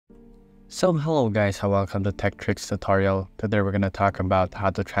So hello guys, and welcome to Tech Tricks tutorial. Today we're going to talk about how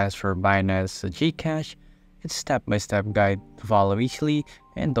to transfer Binance to Gcash. It's step-by-step guide to follow easily,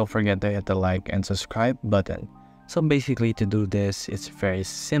 and don't forget to hit the like and subscribe button. So basically to do this, it's very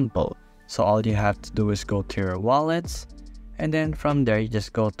simple. So all you have to do is go to your wallets, and then from there you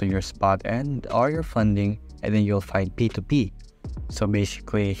just go to your spot end or your funding, and then you'll find P2P. So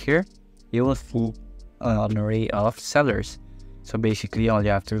basically here, you will see an array of sellers. So basically all you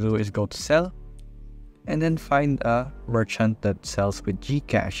have to do is go to sell and then find a merchant that sells with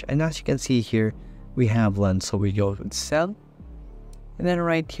Gcash. And as you can see here, we have one. So we go with sell, and then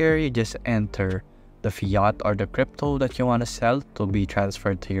right here you just enter the fiat or the crypto that you want to sell to be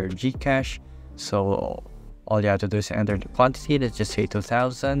transferred to your Gcash. So all you have to do is enter the quantity. Let's just say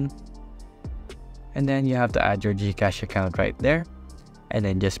 2,000, and then you have to add your Gcash account right there, and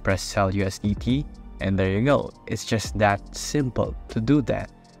then just press sell USDT. And there you go. It's just that simple to do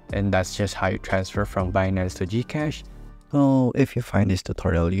that. And that's just how you transfer from Binance to Gcash. So if you find this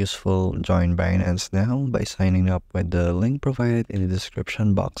tutorial useful, join Binance now by signing up with the link provided in the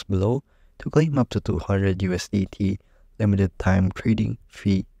description box below to claim up to 200 USDT limited time trading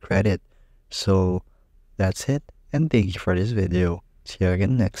fee credit. So that's it, and thank you for this video. See you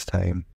again next time.